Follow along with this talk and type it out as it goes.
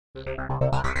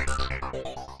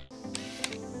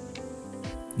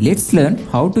Let's learn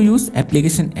how to use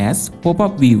application as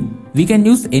pop-up view. We can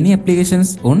use any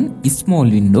applications on a small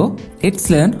window. Let's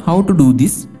learn how to do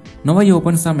this. Now I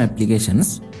open some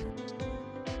applications.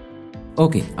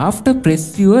 Okay, after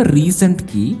press your recent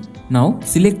key, now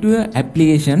select your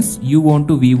applications you want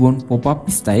to view on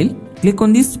pop-up style. Click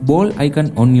on this ball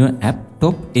icon on your app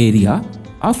top area.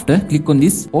 After, click on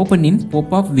this open in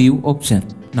pop-up view option.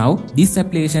 Now this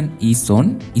application is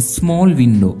on a small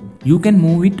window. You can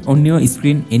move it on your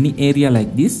screen any area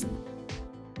like this.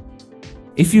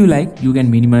 If you like, you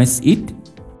can minimize it.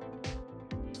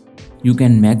 You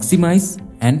can maximize,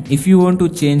 and if you want to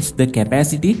change the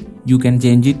capacity, you can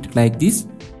change it like this.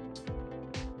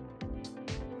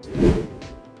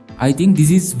 I think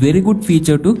this is very good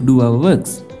feature to do our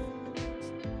works.